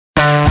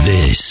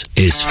This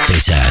is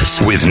Fit As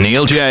with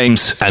Neil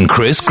James and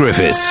Chris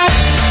Griffiths.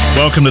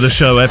 Welcome to the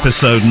show,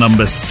 episode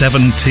number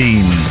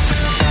 17.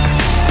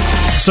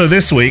 So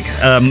this week,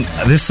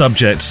 this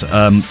subject,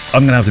 I'm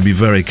going to have to be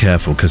very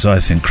careful because I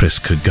think Chris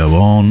could go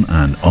on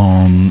and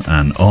on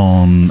and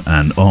on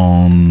and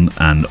on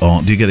and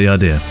on. Do you get the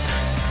idea?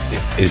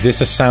 Is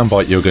this a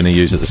soundbite you're going to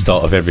use at the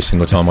start of every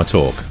single time I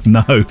talk?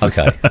 No.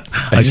 Okay.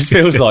 It just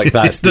feels like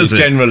that's the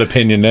general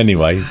opinion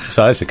anyway,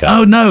 so that's okay.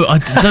 Oh, no.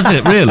 Does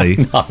it really?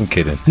 No, I'm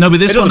kidding. No, but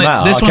this one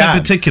in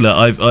particular,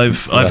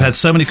 I've had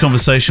so many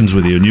conversations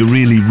with you, and you're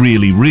really,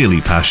 really,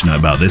 really passionate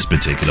about this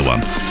particular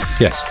one.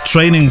 Yes.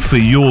 Training for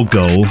your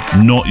goal,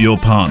 not your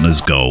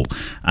partner's goal.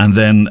 And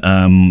then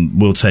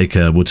we'll take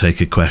a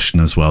question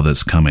as well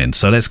that's come in.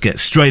 So let's get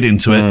straight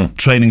into it.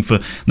 Training for...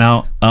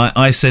 Now,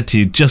 I said to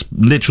you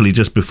literally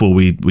just before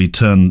we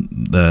turn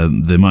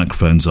the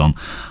microphones on,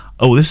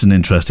 oh, this is an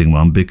interesting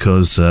one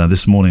because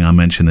this morning I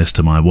mentioned this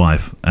to my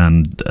wife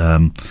and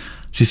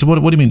she said, what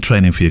do you mean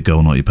training for your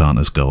goal, not your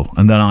partner's goal?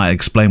 And then I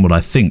explained what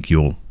I think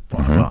you're...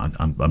 Well,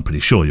 I'm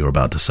pretty sure you're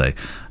about to say,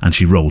 and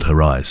she rolled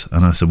her eyes,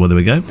 and I said, "Well, there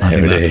we go. I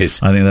think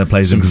that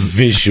plays some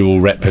visual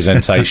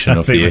representation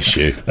of the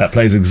issue. That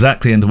plays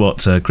exactly into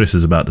what Chris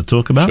is about to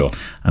talk about." Sure.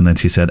 And then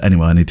she said,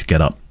 "Anyway, I need to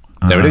get up."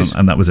 There it is,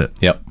 and that was it.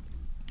 Yep.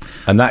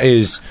 And that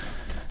is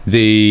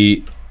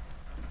the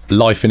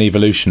life and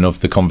evolution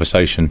of the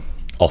conversation.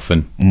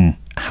 Often,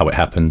 how it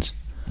happens.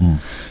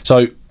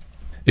 So.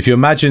 If you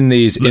imagine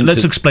these...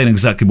 Let's explain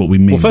exactly what we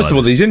mean. Well, first of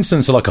all, these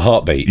incidents are like a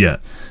heartbeat. Yeah.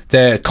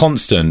 They're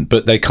constant,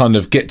 but they kind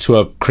of get to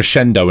a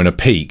crescendo and a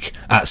peak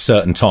at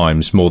certain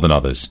times more than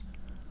others.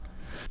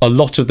 A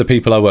lot of the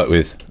people I work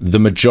with, the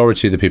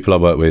majority of the people I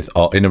work with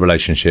are in a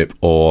relationship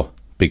or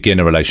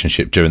begin a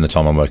relationship during the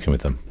time I'm working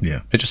with them.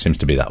 Yeah. It just seems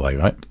to be that way,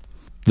 right?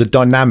 The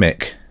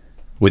dynamic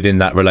within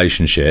that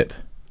relationship,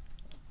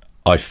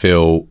 I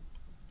feel,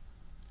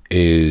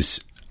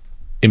 is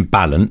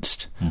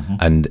imbalanced,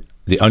 and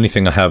the only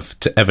thing I have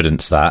to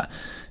evidence that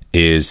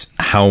is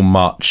how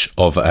much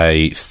of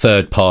a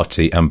third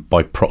party and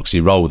by proxy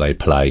role they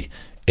play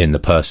in the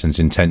person's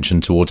intention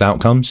towards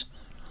outcomes.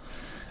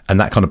 And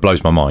that kind of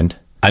blows my mind.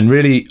 And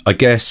really, I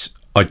guess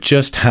I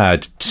just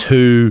had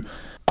two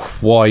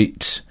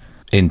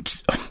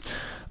events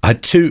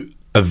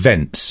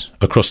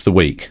across the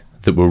week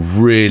that were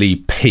really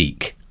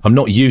peak. I'm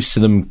not used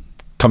to them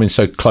coming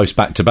so close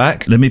back to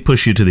back. Let me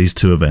push you to these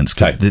two events,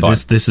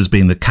 because this has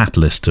been the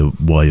catalyst to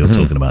why you're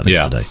talking about this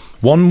today.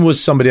 One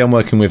was somebody I'm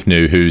working with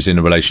new who's in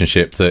a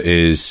relationship that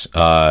is,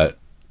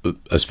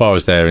 as far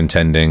as they're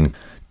intending,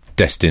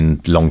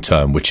 destined long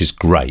term, which is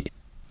great.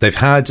 They've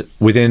had,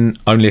 within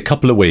only a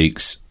couple of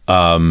weeks,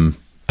 a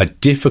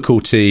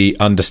difficulty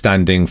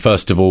understanding,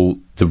 first of all,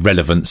 the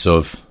relevance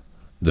of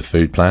the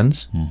food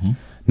plans.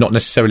 Not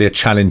necessarily a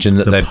challenge in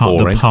that they're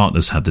boring. The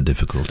partners had the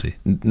difficulty.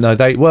 No,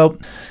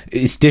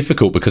 it's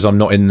difficult because I'm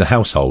not in the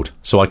household,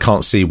 so I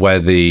can't see where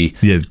the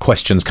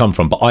questions come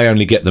from, but I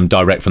only get them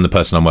direct from the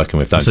person I'm working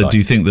with, don't I? So do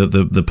you think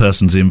that the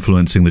person's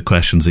influencing the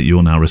questions that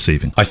you're now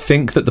receiving? I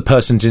think that the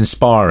person's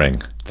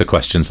inspiring the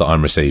questions that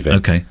I'm receiving.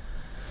 Okay.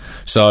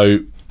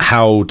 So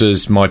how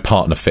does my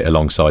partner fit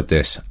alongside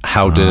this?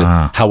 How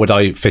would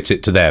I fit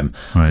it to them?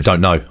 Right.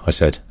 Don't know, I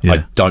said. Yeah.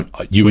 I don't.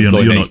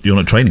 You're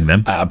not training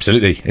them.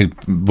 Absolutely. It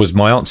was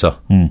my answer.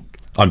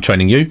 I'm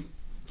training you.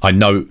 I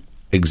know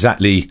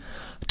exactly,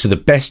 to the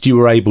best you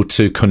were able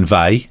to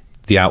convey,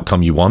 the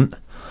outcome you want.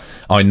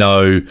 I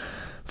know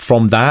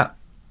from that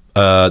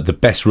the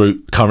best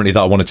route currently that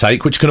I want to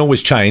take, which can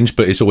always change,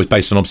 but it's always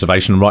based on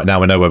observation. Right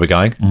now I know where we're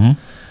going.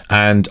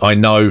 And I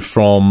know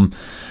from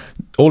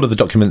all of the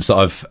documents that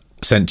I've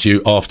sent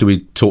you after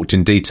we talked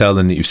in detail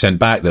and that you've sent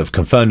back that have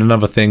confirmed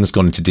another things,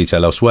 gone into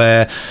detail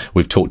elsewhere.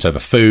 We've talked over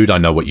food. I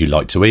know what you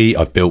like to eat.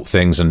 I've built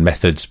things and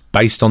methods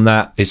based on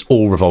that. It's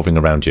all revolving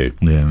around you.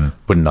 Yeah.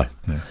 Wouldn't know.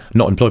 Yeah.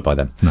 Not employed by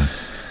them. No.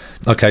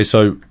 Okay,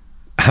 so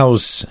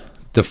how's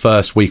the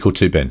first week or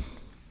two been,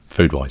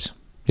 food-wise?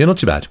 Yeah, not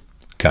too bad.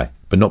 Okay,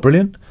 but not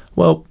brilliant?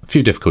 Well, a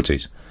few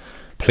difficulties.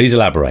 Please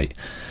elaborate.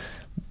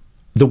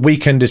 The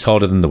weekend is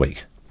harder than the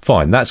week.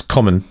 Fine, that's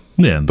common.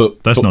 Yeah,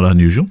 but that's not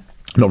unusual.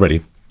 Not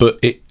really. But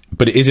it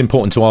is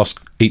important to ask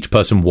each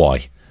person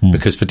why,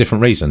 because for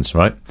different reasons,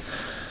 right?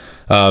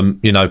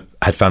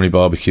 Had family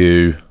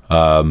barbecue,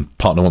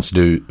 partner wants to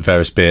do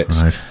various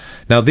bits. Right.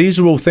 Now, these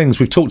are all things,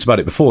 we've talked about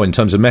it before in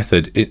terms of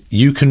method.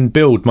 You can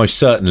build most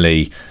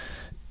certainly,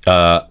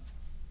 you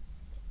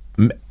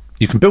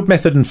can build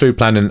method and food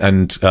plan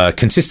and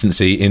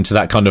consistency into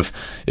that kind of,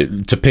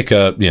 to pick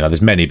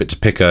there's many, but to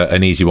pick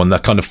an easy one,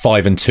 that kind of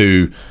 5 and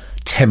 2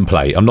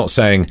 template. I'm not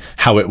saying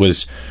how it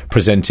was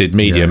presented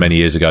many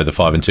years ago, the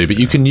 5 and 2, but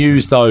you can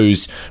use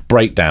those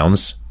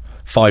breakdowns,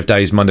 5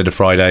 days, Monday to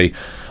Friday,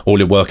 all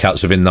your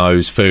workouts within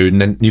those, food,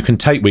 and then you can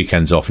take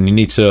weekends off, and you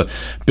need to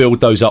build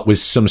those up with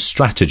some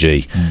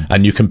strategy,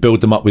 and you can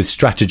build them up with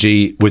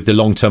strategy with the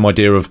long-term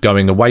idea of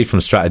going away from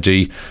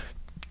strategy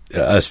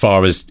as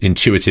far as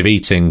intuitive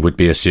eating would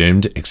be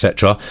assumed,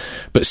 etc.,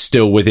 but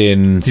still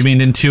within. Do you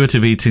mean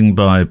intuitive eating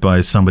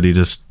by somebody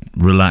just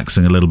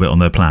relaxing a little bit on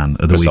their plan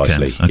at the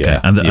Precisely, weekends? Okay,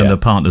 yeah, and yeah. the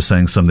partner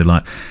saying something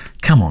like,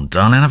 "Come on,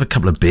 darling, have a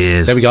couple of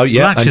beers." There we go.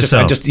 Yeah, relax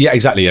yourself. yeah,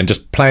 exactly, and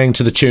just playing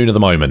to the tune of the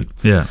moment.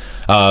 Yeah.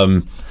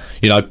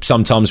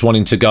 Sometimes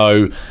wanting to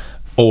go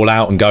all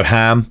out and go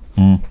ham,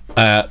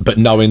 but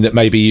knowing that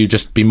maybe you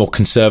just be more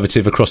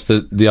conservative across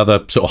the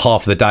other sort of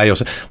half of the day or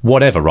so,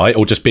 whatever, right?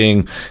 Or just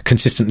being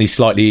consistently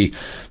slightly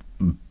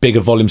bigger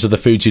volumes of the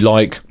foods you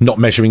like, not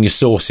measuring your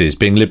sauces,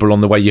 being liberal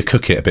on the way you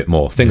cook it a bit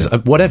more, things,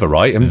 whatever,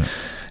 right? And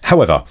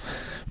however,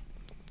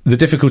 the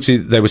difficulty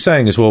they were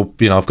saying is, well,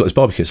 I've got this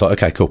barbecue. It's like,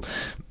 okay, cool.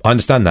 I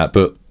understand that,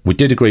 but we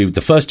did agree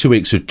the first 2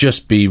 weeks would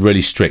just be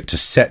really strict to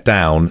set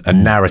down a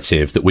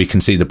narrative that we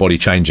can see the body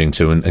changing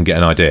to and get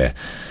an idea.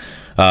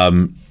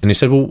 And he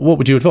said, well, what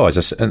would you advise?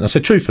 I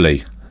said,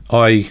 truthfully,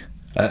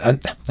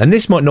 and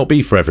this might not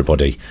be for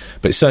everybody,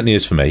 but it certainly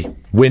is for me,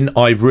 when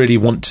I really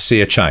want to see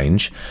a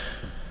change,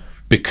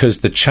 because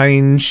the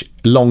change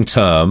long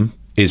term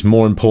is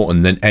more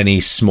important than any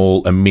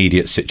small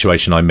immediate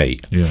situation I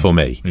meet for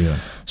me. Yeah.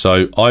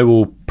 So I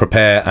will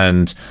prepare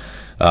and,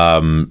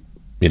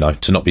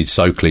 to not be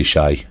so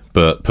cliche,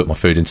 but put my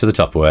food into the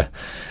Tupperware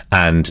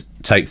and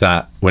take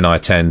that when I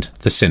attend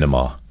the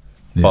cinema,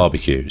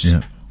 barbecues,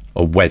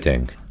 a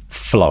wedding,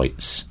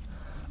 flights,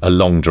 a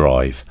long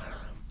drive.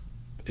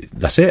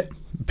 That's it.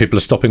 People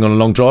are stopping on a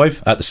long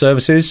drive at the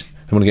services.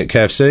 They want to get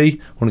KFC.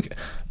 I'm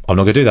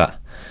not going to do that.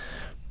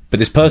 But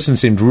this person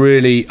seemed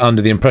really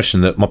under the impression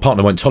that my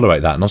partner won't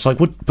tolerate that. And I was like,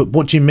 but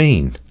what do you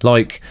mean?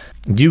 Like,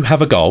 you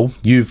have a goal,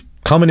 you've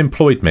come and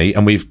employed me,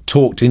 and we've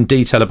talked in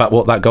detail about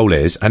what that goal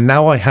is. And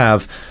now I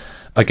have,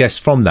 I guess,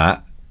 from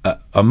that,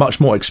 a much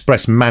more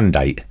express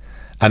mandate.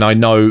 And I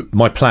know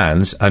my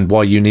plans and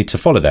why you need to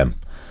follow them.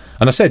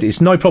 And I said,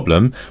 it's no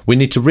problem. We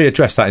need to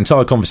readdress that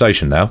entire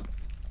conversation now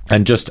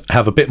and just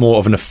have a bit more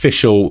of an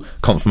official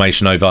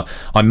confirmation over,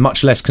 I'm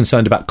much less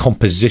concerned about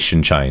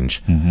composition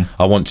change. Mm-hmm.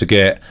 I want to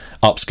get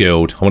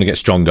upskilled. I want to get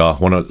stronger. I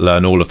want to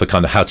learn all of the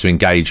kind of how to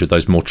engage with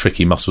those more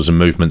tricky muscles and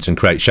movements and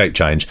create shape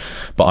change.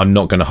 But I'm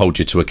not going to hold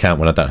you to account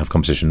when I don't have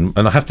composition.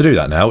 And I have to do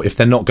that now if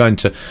they're not going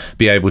to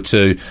be able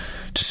to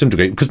some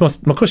degree.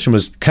 Because my question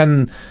was,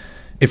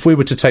 if we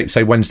were to take,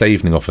 say, Wednesday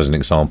evening off as an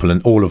example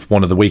and all of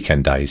one of the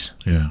weekend days,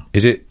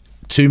 is it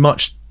too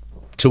much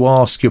to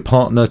ask your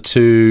partner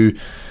to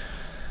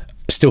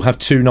still have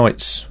 2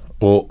 nights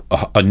or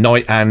a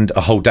night and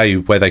a whole day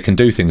where they can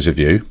do things with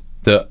you?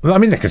 They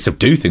can still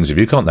do things with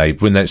you, can't they,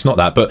 when it's not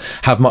that, but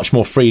have much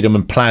more freedom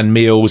and plan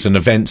meals and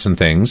events and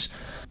things,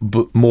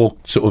 but more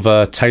sort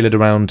of tailored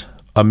around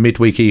a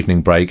midweek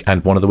evening break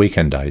and one of the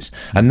weekend days.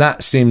 And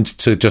that seemed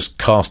to just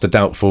cast a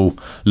doubtful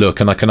look,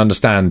 and I can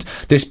understand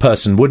this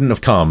person wouldn't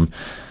have come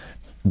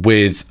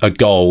with a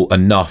goal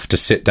enough to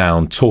sit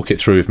down, talk it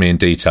through with me in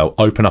detail,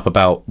 open up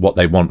about what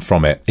they want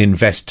from it,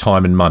 invest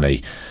time and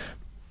money,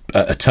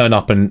 turn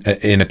up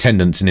in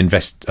attendance and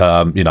invest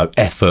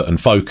effort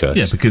and focus.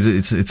 Yeah, because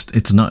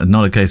it's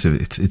not a case of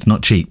it's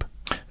not cheap.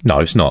 No,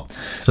 it's not.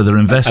 So they're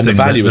investing. And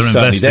the value is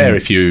certainly there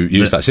if you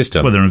use that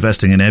system. Well, they're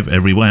investing in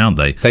every way, aren't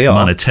they? They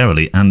are.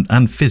 Monetarily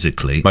and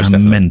physically most and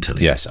definitely.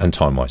 Mentally. Yes, and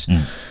time-wise.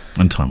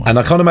 And time-wise. And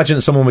I can't imagine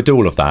that someone would do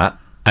all of that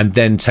and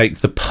then take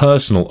the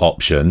personal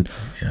option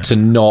to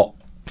not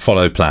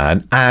follow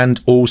plan, and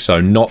also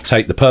not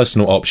take the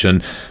personal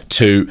option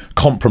to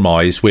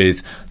compromise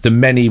with the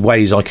many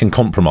ways I can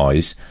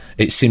compromise.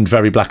 It seemed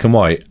very black and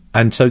white,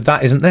 and so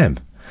that isn't them.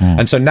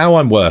 And so now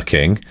I'm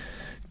working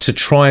to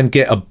try and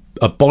get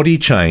a body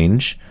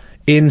change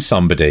in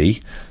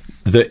somebody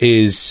that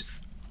is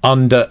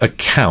under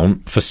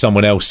account for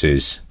someone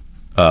else's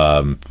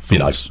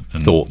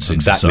thoughts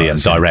exactly,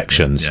 and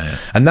directions.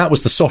 And that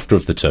was the softer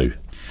of the two.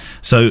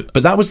 So,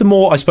 but that was the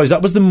more, I suppose,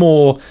 that was the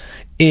more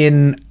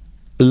in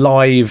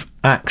live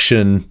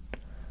action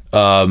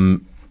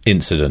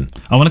incident.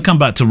 I want to come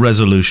back to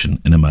resolution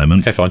in a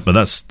moment. Okay, fine. But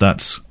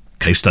that's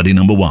case study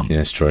number 1. Yeah,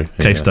 it's true.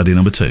 Case study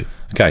number 2.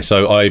 Okay,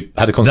 so I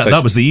had a conversation.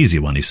 That was the easy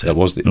one, you said. It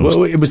was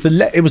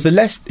the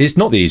less. It's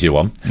not the easier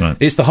one. Right.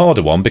 It's the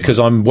harder one because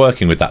I'm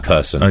working with that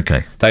person.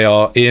 Okay. They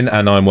are in,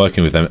 and I'm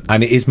working with them,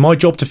 and it is my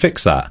job to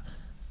fix that.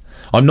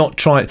 I'm not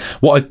trying.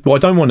 What I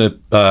don't want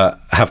to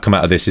have come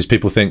out of this is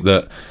people think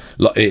that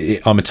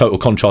I'm a total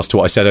contrast to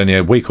what I said only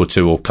a week or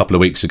two or a couple of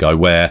weeks ago,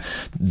 where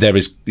there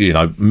is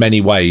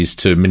many ways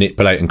to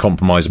manipulate and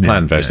compromise and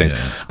plan various things.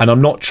 And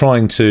I'm not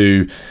trying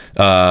to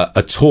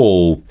at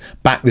all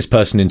back this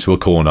person into a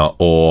corner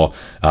or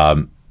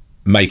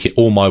make it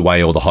all my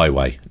way or the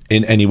highway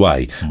in any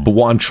way. But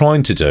what I'm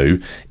trying to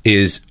do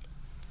is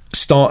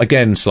start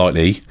again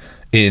slightly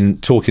in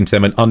talking to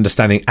them and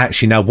understanding,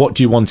 actually, now what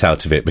do you want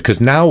out of it? Because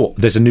now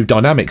there's a new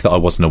dynamic that I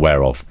wasn't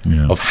aware of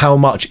how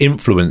much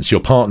influence your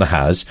partner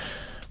has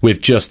with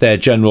just their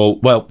general,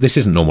 well, this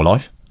isn't normal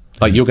life.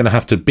 Like, you're going to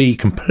have to be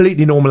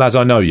completely normal as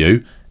I know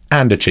you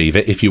and achieve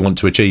it if you want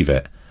to achieve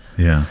it.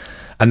 Yeah.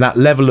 And that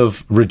level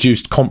of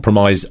reduced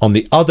compromise on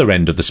the other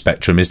end of the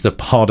spectrum is the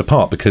harder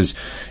part, because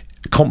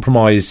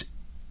compromise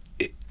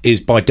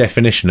is by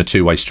definition a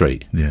two-way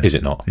street, is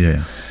it not?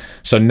 Yeah.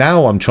 So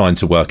now I'm trying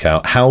to work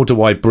out, how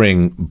do I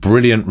bring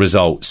brilliant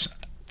results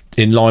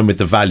in line with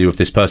the value of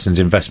this person's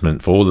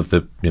investment for all of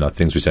the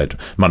things we said: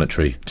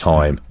 monetary,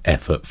 time,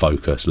 effort,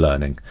 focus,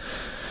 learning.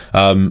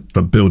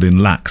 But building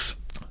lacks.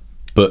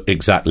 But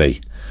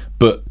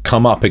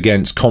come up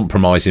against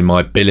compromising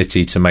my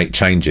ability to make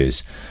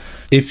changes.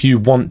 If you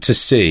want to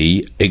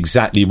see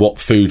exactly what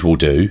food will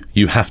do,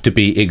 you have to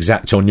be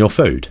exact on your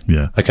food.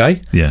 Yeah.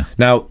 Okay? Yeah.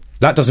 Now,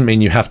 that doesn't mean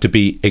you have to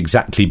be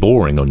exactly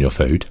boring on your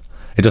food.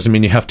 It doesn't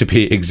mean you have to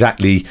be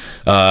exactly,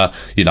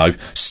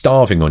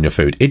 starving on your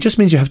food. It just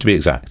means you have to be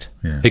exact.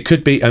 Yeah. It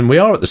could be, and we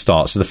are at the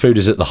start, so the food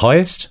is at the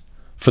highest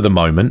for the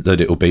moment that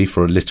it will be,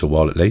 for a little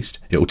while at least.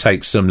 It will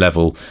take some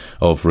level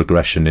of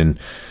regression in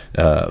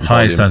highest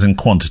volume. as in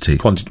quantity.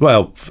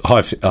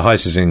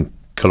 Highest is in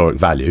caloric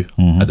value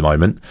at the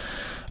moment.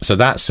 So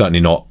that's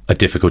certainly not a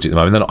difficulty at the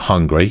moment. They're not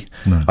hungry.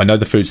 No. I know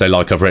the foods they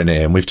like. I've written it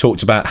in. We've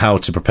talked about how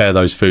to prepare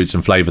those foods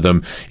and flavour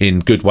them in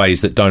good ways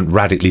that don't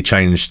radically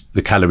change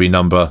the calorie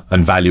number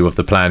and value of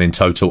the plan in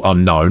total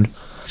unknown.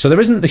 So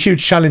there isn't a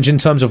huge challenge in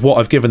terms of what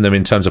I've given them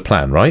in terms of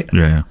plan, right?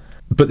 Yeah.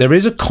 But there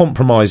is a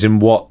compromise in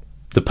what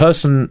the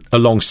person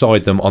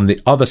alongside them on the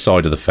other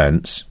side of the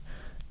fence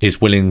is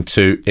willing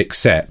to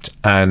accept,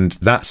 and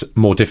that's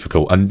more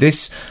difficult. And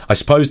this, I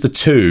suppose, the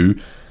two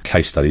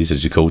case studies,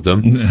 as you called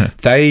them,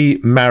 they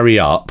marry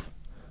up,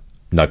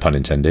 no pun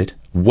intended,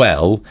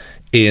 well,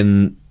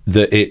 in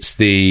that it's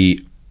the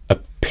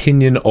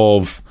opinion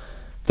of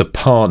the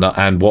partner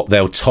and what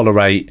they'll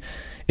tolerate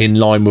in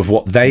line with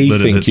what they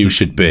think you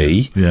should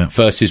be,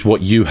 versus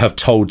what you have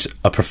told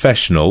a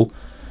professional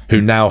who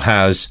now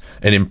has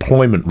an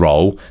employment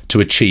role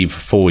to achieve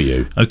for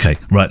you. Okay,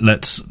 right,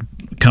 let's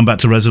come back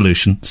to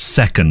resolution.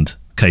 Second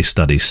case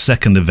study,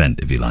 second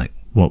event, if you like.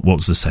 What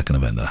was the second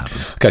event that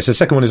happened? Okay, so the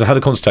second one is I had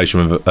a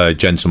consultation with a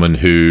gentleman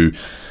who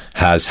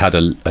has had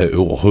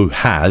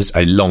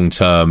a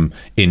long-term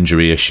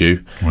injury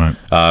issue, right,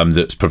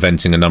 that's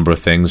preventing a number of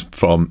things,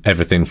 from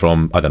everything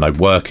from,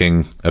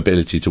 working,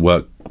 ability to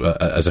work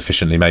as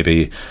efficiently,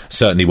 maybe,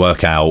 certainly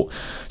work out,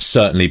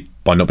 certainly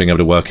by not being able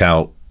to work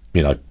out,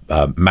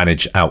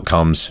 manage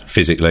outcomes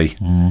physically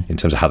in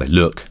terms of how they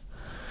look.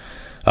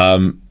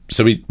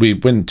 So we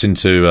went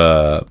into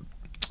a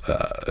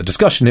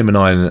discussion, him and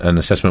I, an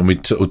assessment. We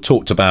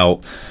talked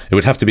about it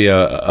would have to be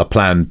a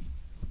plan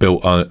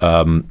built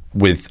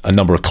with a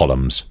number of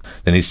columns.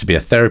 There needs to be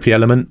a therapy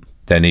element.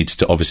 There needs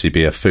to obviously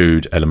be a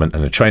food element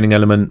and a training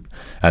element,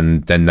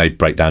 and then they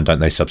break down, don't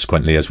they,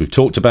 subsequently, as we've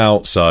talked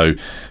about. So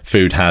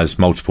food has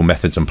multiple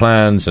methods and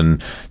plans,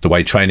 and the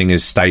way training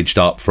is staged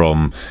up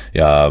from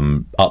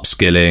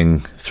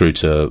upskilling through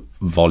to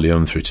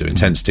volume, through to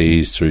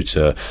intensities, through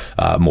to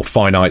more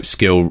finite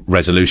skill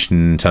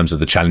resolution in terms of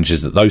the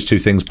challenges that those two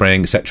things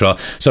bring, etc.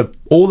 So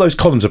all those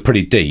columns are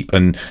pretty deep,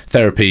 and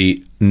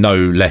therapy no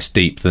less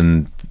deep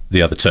than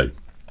the other two.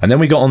 And then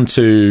we got on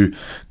to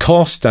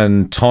cost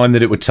and time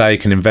that it would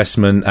take and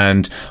investment.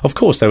 And of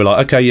course, they were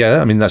like, okay,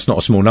 that's not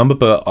a small number,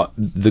 but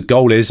the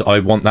goal is I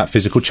want that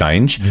physical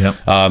change.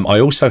 Yep. I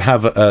also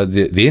have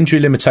the injury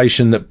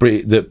limitation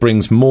that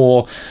brings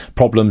more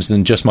problems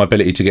than just my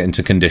ability to get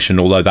into condition,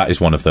 although that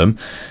is one of them.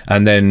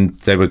 And then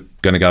they were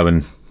going to go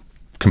and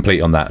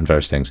complete on that and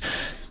various things.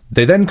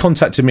 They then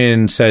contacted me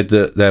and said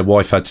that their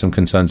wife had some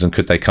concerns and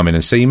could they come in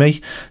and see me,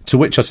 to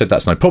which I said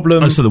that's no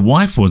problem. Oh, so the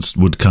wife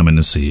would come in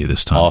and see you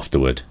this time?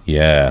 Afterward,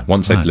 yeah,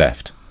 once they'd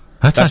left.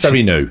 That's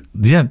actually, very new.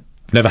 Yeah.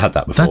 Never had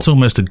that before. That's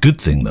almost a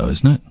good thing, though,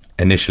 isn't it?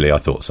 Initially, I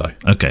thought so.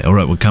 Okay, all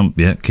right, we'll come.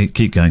 Yeah,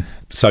 keep going.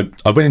 So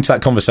I went into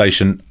that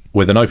conversation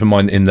with an open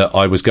mind, in that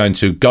I was going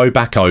to go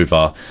back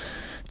over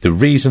the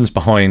reasons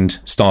behind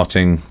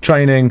starting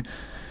training,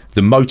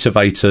 the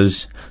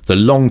motivators, the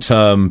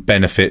long-term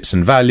benefits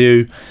and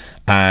value,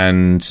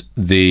 and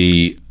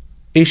the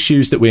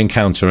issues that we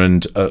encounter,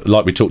 and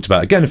like we talked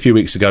about again a few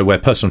weeks ago, where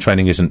personal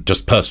training isn't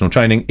just personal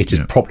training, it is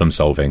problem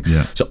solving.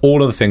 Yeah. So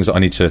all of the things that I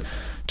need to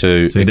So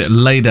you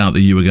laid out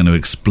that you were going to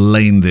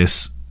explain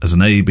this as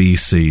an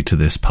ABC to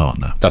this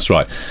partner. That's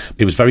right.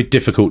 It was very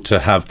difficult to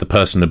have the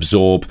person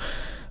absorb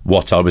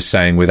what I was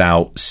saying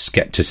without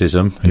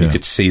skepticism, and you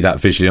could see that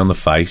visually on the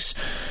face.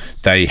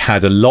 They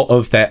had a lot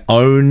of their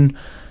own.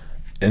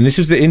 And this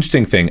is the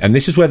interesting thing, and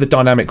this is where the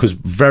dynamic was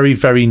very,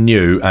 very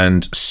new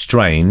and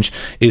strange,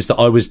 is that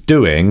I was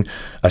doing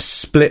a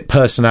split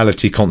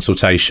personality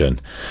consultation.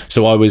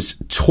 So I was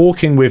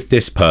talking with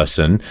this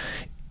person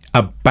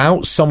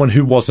about someone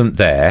who wasn't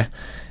there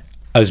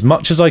as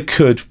much as I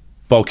could,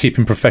 while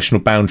keeping professional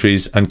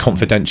boundaries and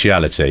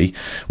confidentiality,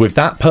 with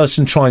that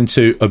person trying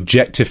to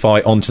objectify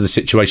onto the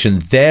situation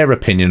their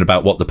opinion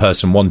about what the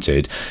person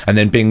wanted, and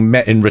then being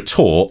met in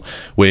retort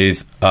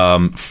with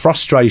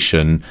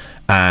frustration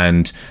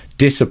and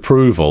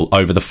disapproval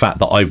over the fact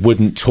that I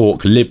wouldn't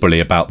talk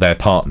liberally about their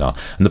partner.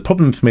 And the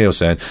problem for me was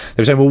saying,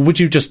 they were saying, well, would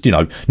you just,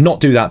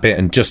 not do that bit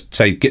and just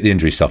say, get the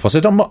injury stuff? I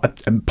said, I'm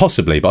not,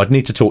 possibly, but I'd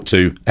need to talk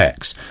to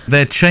X.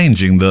 They're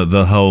changing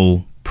the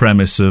whole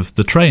premise of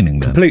the training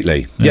then.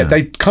 Completely. Yeah,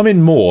 they come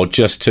in more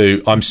just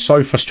to, I'm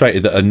so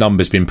frustrated that a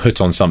number's been put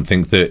on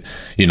something that,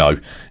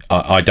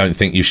 I don't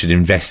think you should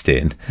invest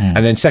in.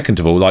 And then second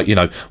of all, like,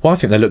 I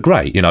think they look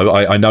great.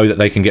 I know that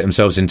they can get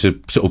themselves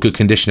into sort of good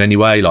condition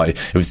anyway. Like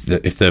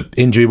if the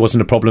injury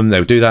wasn't a problem, they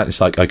would do that. It's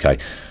like, okay.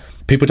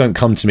 People don't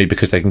come to me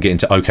because they can get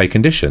into okay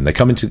condition. They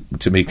come into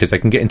me because they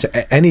can get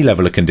into any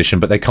level of condition,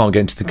 but they can't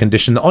get into the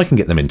condition that I can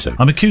get them into.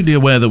 I'm acutely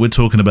aware that we're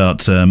talking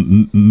about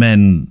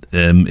men,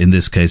 in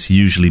this case,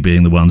 usually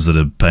being the ones that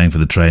are paying for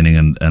the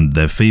training and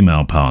their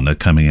female partner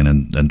coming in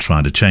and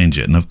trying to change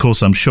it. And of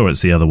course, I'm sure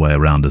it's the other way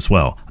around as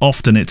well.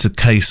 Often it's a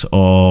case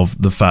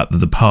of the fact that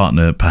the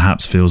partner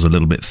perhaps feels a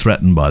little bit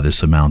threatened by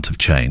this amount of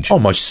change. Oh,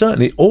 most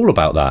certainly all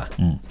about that.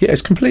 Yeah,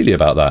 it's completely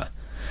about that.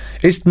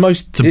 It's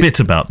a bit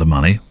about the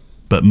money,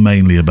 but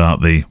mainly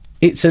about the...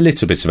 It's a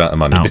little bit about the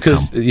money outcome.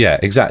 Because, yeah,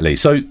 exactly.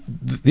 So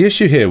the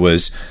issue here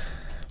was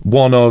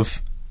one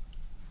of,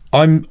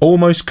 I'm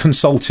almost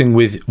consulting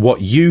with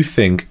what you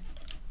think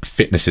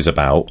fitness is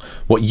about,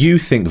 what you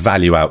think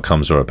value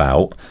outcomes are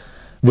about,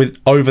 with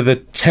over the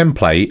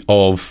template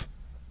of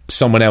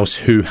someone else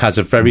who has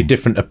a very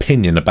different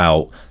opinion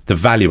about the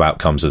value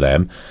outcomes of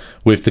them,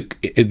 with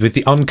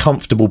the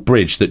uncomfortable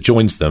bridge that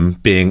joins them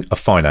being a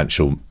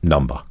financial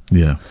number.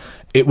 Yeah.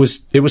 It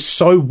was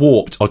so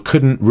warped, I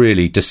couldn't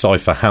really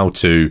decipher how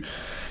to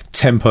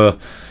temper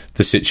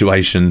the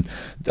situation,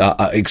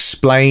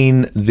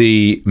 explain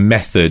the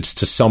methods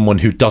to someone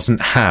who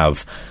doesn't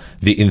have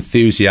the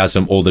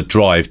enthusiasm or the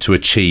drive to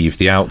achieve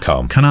the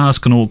outcome. Can I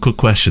ask an awkward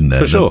question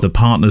there? For sure. The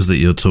partners that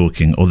you're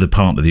talking, or the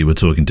partner that you were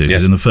talking to,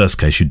 because in the first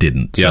case you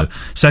didn't. Yeah. So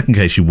second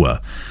case you were.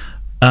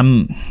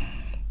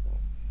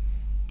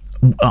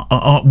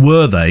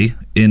 Were they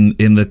in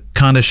the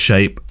kind of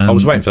shape? I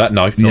was waiting for that.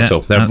 No, not at all.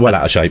 They're well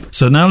out of shape.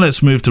 So now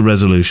let's move to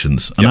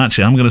resolutions. And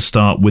actually, I'm going to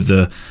start with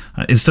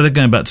instead of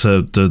going back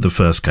to the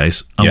first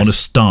case, I want to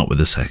start with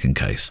the second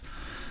case.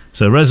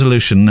 So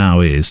resolution now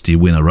is: do you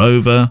win her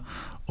over,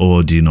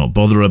 or do you not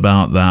bother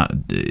about that?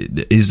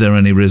 Is there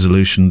any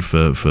resolution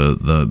for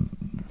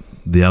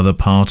the other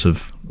part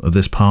of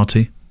this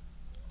party?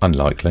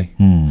 Unlikely.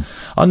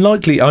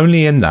 Unlikely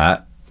only in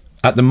that,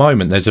 at the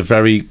moment, there's a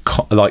very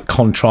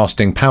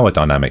contrasting power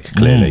dynamic,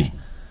 clearly.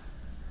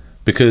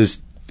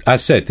 Because,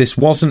 as said, this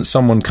wasn't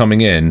someone coming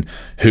in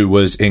who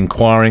was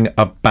inquiring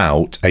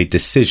about a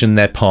decision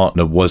their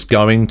partner was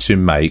going to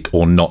make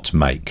or not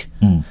make.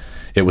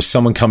 It was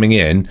someone coming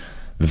in,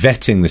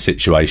 vetting the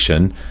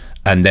situation,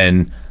 and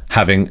then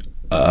having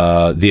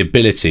the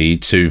ability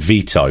to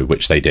veto,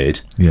 which they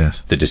did,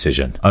 the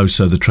decision. Oh,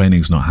 so the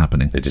training's not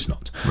happening? It is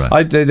not.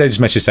 Right. They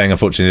just messaged saying,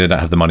 unfortunately, they don't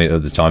have the money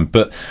at the time.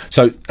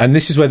 And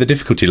this is where the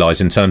difficulty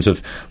lies in terms of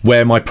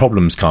where my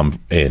problems come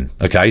in.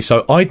 Okay,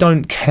 so I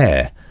don't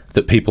care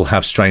that people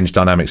have strange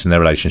dynamics in their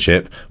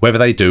relationship, whether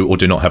they do or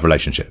do not have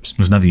relationships.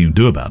 There's nothing you can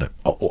do about it.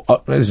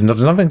 There's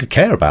nothing to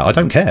care about. I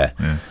don't care.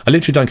 Yeah. I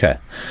literally don't care.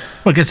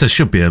 Well, I guess there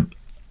should be a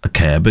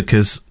care,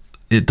 because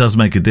it does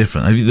make a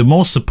difference. The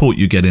more support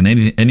you get in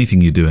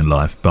anything you do in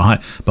life,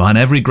 behind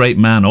every great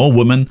man or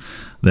woman,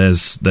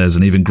 there's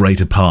an even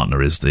greater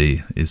partner. Is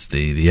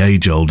the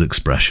age-old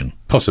expression.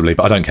 Possibly,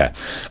 but I don't care.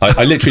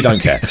 I literally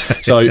don't care.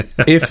 So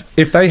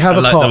if they have I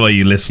like the way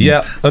you listen.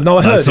 Yeah, no,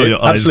 I heard I saw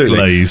your eyes absolutely.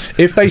 Glaze.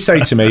 If they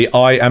say to me,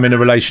 I am in a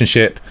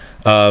relationship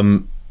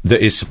that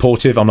is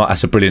supportive, I'm like,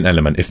 that's a brilliant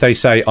element. If they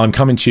say, I'm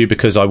coming to you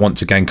because I want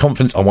to gain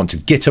confidence, I want to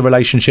get a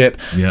relationship,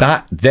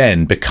 that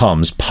then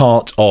becomes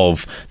part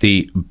of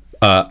the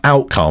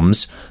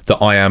outcomes that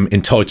I am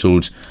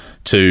entitled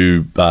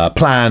to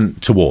plan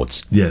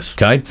towards. Yes.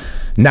 Okay.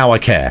 Now I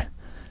care.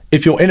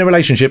 If you're in a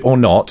relationship or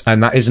not,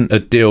 and that isn't a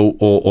deal,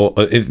 or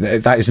if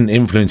that isn't an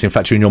influencing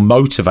factor in your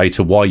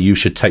motivator why you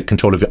should take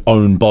control of your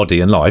own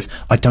body and life,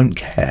 I don't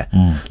care.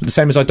 The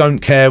same as I don't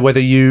care whether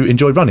you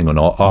enjoy running or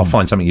not. I'll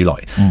find something you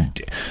like.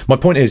 My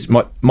point is,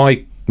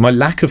 my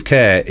lack of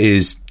care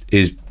is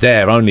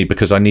there only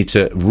because I need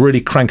to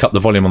really crank up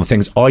the volume on the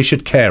things I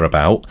should care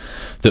about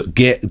that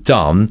get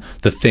done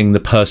the thing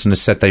the person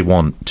has said they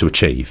want to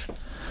achieve.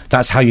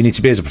 That's how you need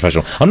to be as a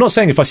professional. I'm not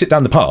saying if I sit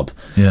down the pub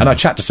and I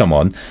chat to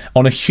someone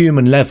on a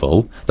human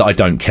level that I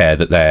don't care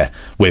that they're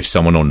with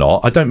someone or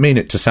not. I don't mean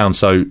it to sound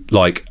so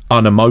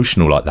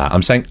unemotional like that.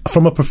 I'm saying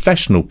from a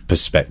professional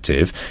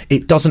perspective,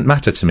 it doesn't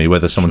matter to me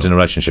whether someone's in a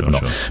relationship or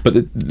not. But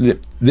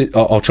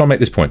I'll try and make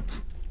this point.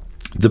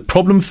 The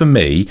problem for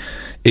me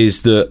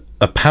is that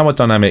a power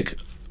dynamic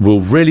will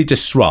really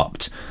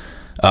disrupt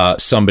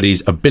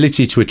somebody's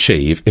ability to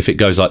achieve if it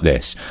goes like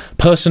this.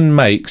 Person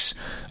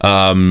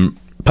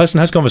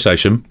has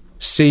conversation,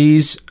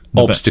 sees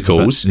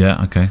obstacles.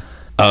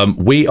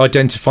 We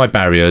identify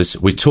barriers.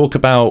 We talk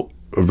about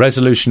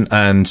resolution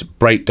and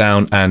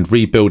breakdown and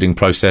rebuilding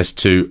process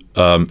to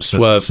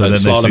swerve and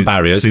slalom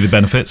barriers. See the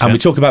benefits. And we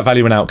talk about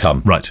value and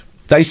outcome. Right.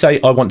 They say,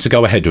 I want to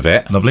go ahead with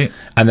it. Lovely.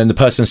 And then the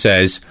person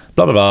says,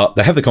 blah, blah, blah.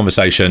 They have the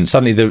conversation.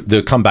 Suddenly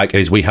the comeback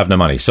is, we have no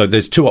money. So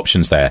there's two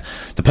options there.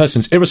 The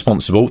person's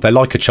irresponsible. They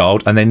like a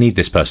child and they need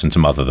this person to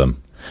mother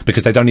them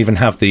because they don't even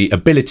have the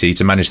ability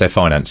to manage their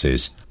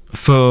finances.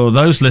 For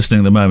those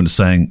listening at the moment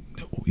saying,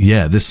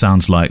 yeah, this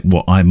sounds like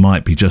what I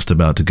might be just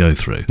about to go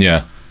through.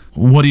 Yeah.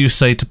 What do you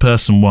say to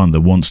person one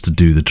that wants to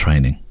do the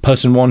training?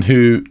 Person one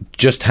who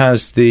just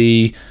has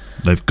They've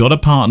got a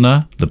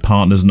partner. The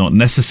partner's not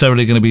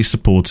necessarily going to be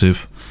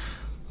supportive.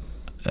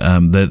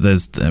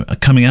 There's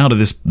coming out of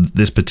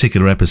this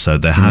particular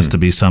episode, there has to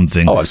be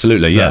something. Oh,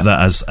 absolutely, yeah.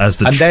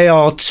 They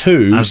are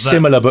two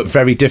similar but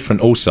very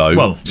different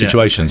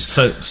situations.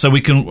 Yeah. So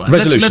we can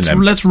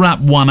let's wrap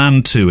 1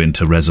 and 2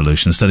 into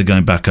resolution instead of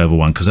going back over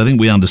 1, because I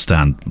think we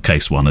understand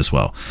case 1 as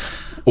well.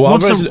 Well,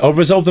 I'll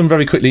resolve them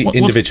very quickly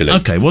individually.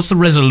 Okay, what's the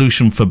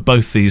resolution for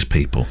both these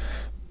people?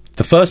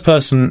 The first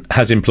person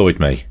has employed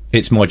me.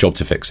 It's my job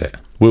to fix it.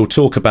 We'll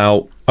talk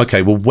about,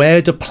 okay, well,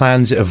 where do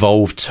plans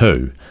evolve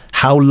to?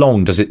 How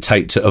long does it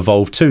take to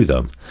evolve to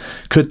them?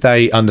 Could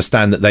they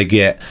understand that they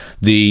get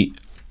the,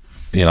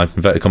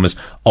 inverted commas,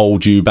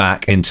 old you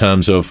back in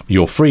terms of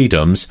your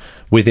freedoms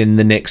within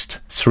the next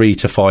 3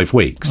 to 5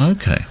 weeks?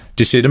 Okay.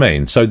 Do you see what I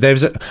mean? So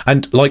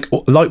and like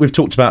we've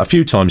talked about a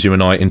few times, you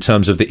and I, in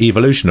terms of the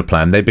evolution of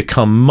plan, they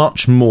become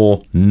much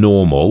more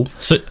normal.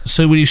 So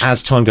will you,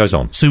 as time goes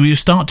on. So will you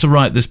start to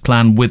write this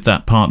plan with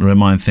that partner in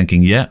mind,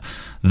 thinking, yeah,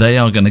 they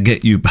are going to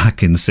get you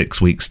back in 6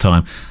 weeks'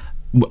 time?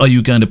 Are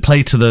you going to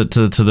play to the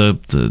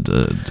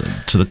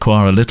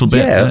choir a little bit?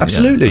 Yeah,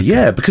 absolutely.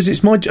 Yeah, okay. Because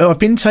it's I've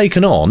been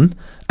taken on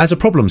as a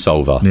problem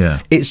solver. Yeah,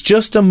 it's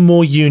just a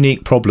more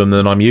unique problem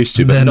than I'm used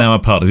to. But they're now a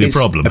part of your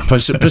problem,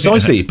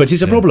 precisely. But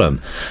it's a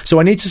problem. So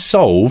I need to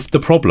solve the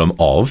problem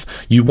of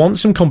you want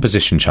some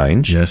composition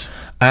change, yes,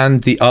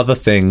 and the other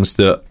things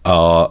that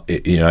are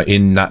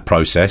in that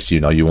process.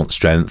 You want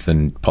strength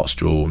and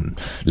postural and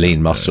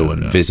lean muscle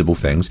and visible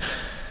things.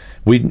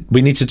 We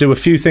need to do a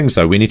few things,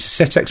 though. We need to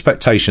set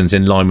expectations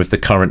in line with the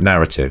current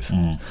narrative.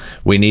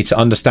 We need to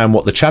understand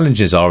what the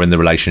challenges are in the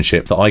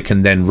relationship that I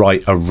can then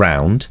write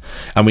around.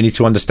 And we need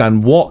to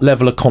understand what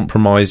level of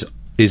compromise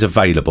is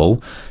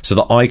available so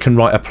that I can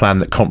write a plan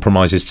that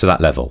compromises to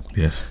that level.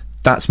 Yes.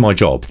 That's my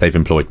job. They've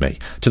employed me.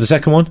 To the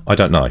second one, I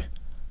don't know.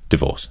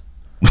 Divorce.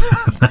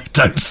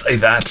 Don't say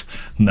that.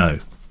 No.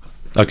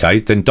 Okay,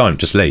 then don't.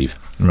 Just leave.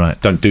 Right.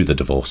 Don't do the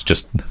divorce.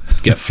 Just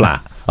get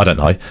flat. I don't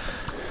know.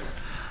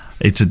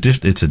 It's a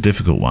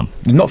difficult one.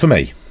 Not for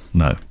me.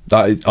 No.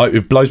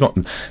 It blows my...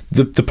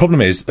 The problem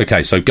is,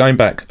 okay, so going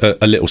back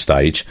a little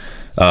stage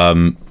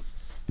to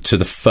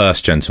the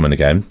first gentleman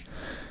again,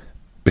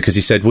 because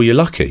he said, well, you're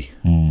lucky.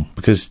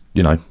 Because,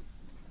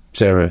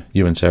 Sarah,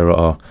 you and Sarah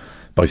are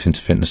both into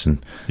fitness and,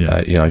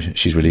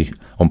 she's really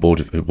on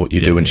board with what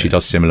you do and she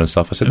does similar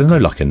stuff. I said, there's no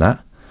luck in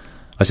that.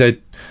 I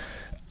said,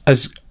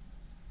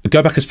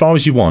 go back as far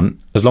as you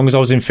want, as long as I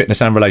was in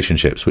fitness and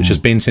relationships, which has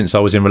been since I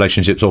was in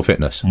relationships or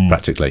fitness,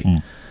 practically.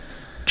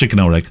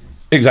 Chicken or egg.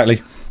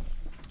 Exactly.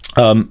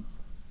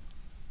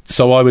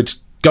 So I would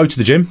go to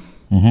the gym,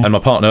 and my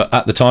partner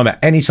at the time,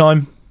 at any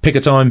time, pick a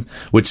time,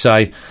 would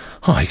say,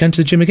 oh, you're going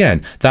to the gym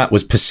again? That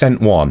was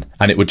 %1,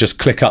 and it would just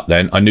click up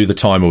then. I knew the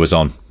timer was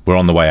on. We're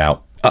on the way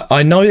out.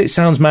 I know it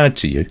sounds mad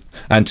to you,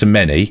 and to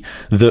many,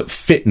 that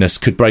fitness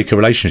could break a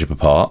relationship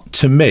apart.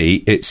 To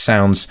me, it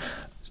sounds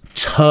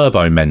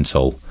turbo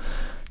mental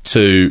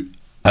to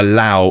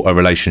allow a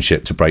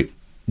relationship to break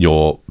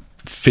your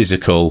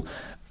physical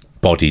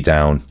body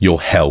down, your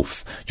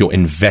health, your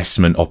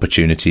investment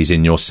opportunities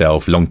in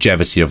yourself,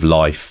 longevity of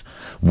life,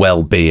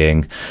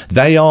 well-being.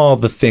 They are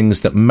the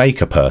things that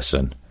make a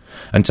person.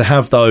 And to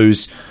have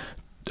those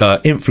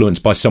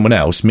influenced by someone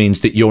else means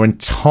that your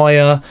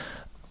entire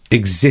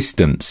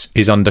existence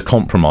is under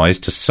compromise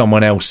to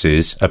someone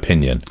else's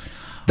opinion.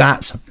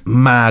 That's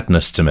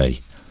madness to me.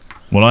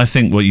 Well, I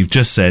think what you've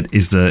just said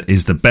is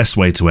the best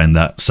way to end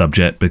that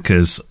subject,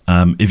 because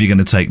if you're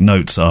going to take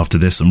notes after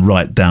this and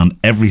write down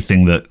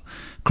everything that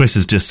Chris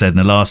has just said in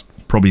the last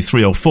probably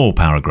 3 or 4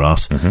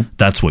 paragraphs,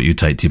 that's what you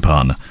take to your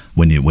partner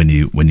when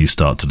you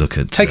start to look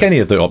at take any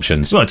of the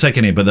options. Well, take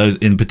any, but those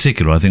in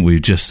particular, I think we've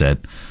just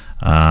said.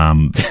 I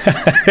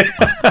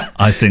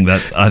think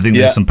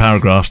there's some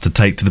paragraphs to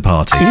take to the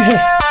party.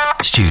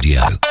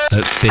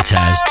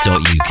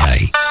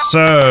 Studio@fitaz.uk.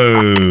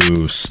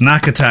 So,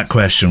 snack attack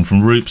question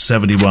from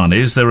Roop71.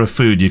 Is there a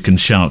food you can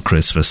shout,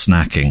 Chris, for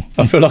snacking?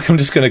 I feel like I'm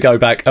just going to go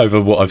back over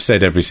what I've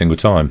said every single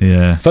time.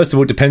 Yeah. First of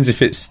all, it depends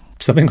if it's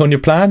something on your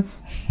plan.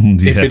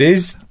 If it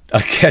is,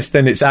 I guess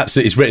then it's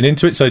written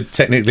into it. So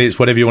technically it's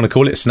whatever you want to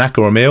call it, a snack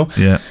or a meal.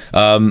 Yeah.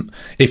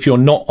 If you're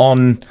not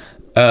on...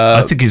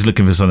 I think he's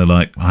looking for something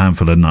like a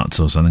handful of nuts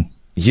or something.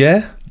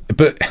 Yeah,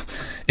 but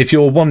if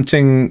you're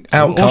wanting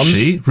outcomes... Or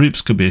she.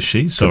 Roops could be a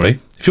she, sorry.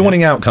 If you're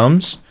wanting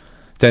outcomes,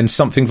 then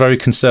something very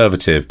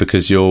conservative,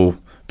 because you'll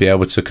be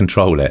able to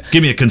control it.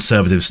 Give me a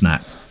conservative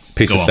snack.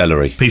 Piece of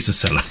celery. Piece of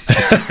celery.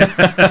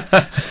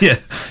 Yeah.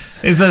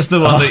 That's the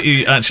one that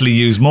you actually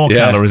use more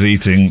calories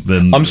eating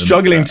than... I'm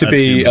struggling to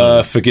be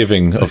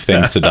forgiving of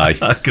things today.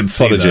 I can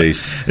see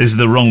Apologies. That. This is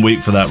the wrong week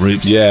for that,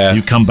 Roops. Yeah.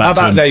 You come back How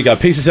about, there you go,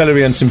 piece of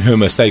celery and some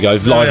hummus. There you go,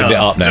 I've livened it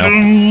up now.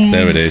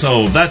 There it is.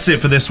 So that's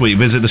it for this week.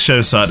 Visit the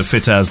show site at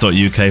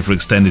fitaz.uk for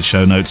extended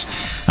show notes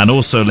and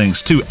also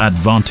links to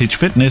Advantage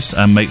Fitness,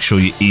 and make sure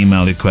you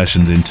email your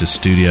questions into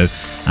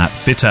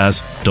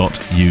studio@fitaz.uk.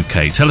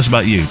 fitaz.uk. Tell us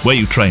about you, where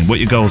you train, what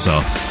your goals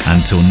are.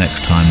 Until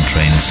next time,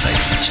 train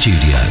safe.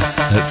 Studio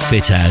at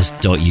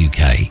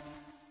fitaz.uk.